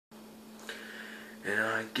And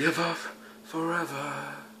I'd give up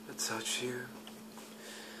forever to touch you,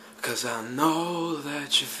 'cause I know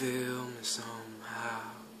that you feel me somehow.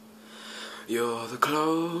 You're the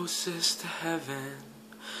closest to heaven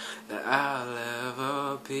that I'll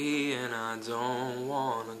ever be, and I don't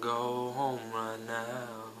wanna go home right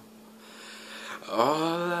now.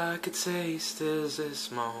 All I could taste is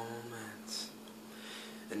this moment,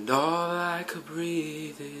 and all I could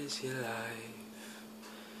breathe is your life.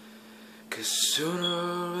 'Cause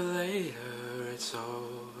sooner or later it's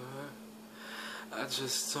over. I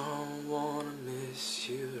just don't wanna miss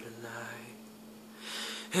you tonight.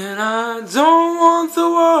 And I don't want the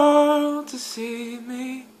world to see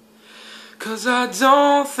me, 'cause I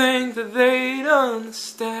don't think that they'd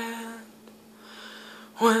understand.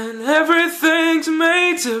 When everything's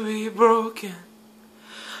made to be broken,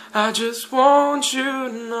 I just want you to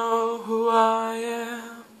know who I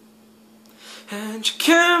am. And you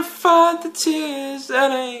can't fight the tears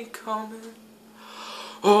that ain't coming,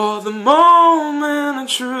 or the moment of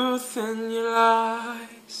truth in your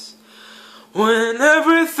lies. When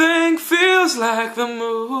everything feels like the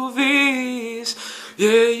movies,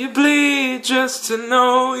 yeah, you bleed just to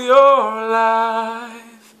know you're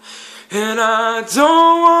alive. And I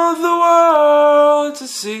don't want the world to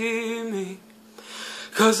see me,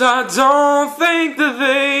 'cause I don't think that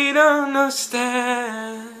they'd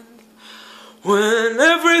understand. When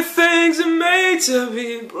everything's made to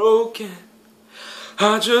be broken,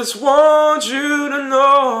 I just want you to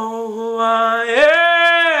know who I am.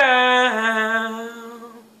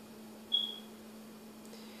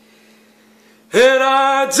 And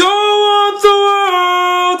I don't want the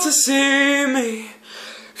world to see me,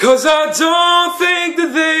 'cause I don't think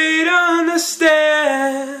that they'd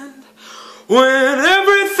understand. When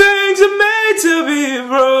everything's made to be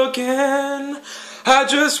broken, I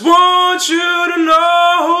just want you to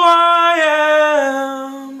know who I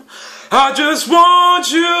am. I just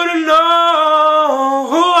want you to know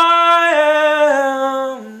who I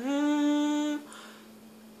am.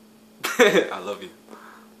 I love you.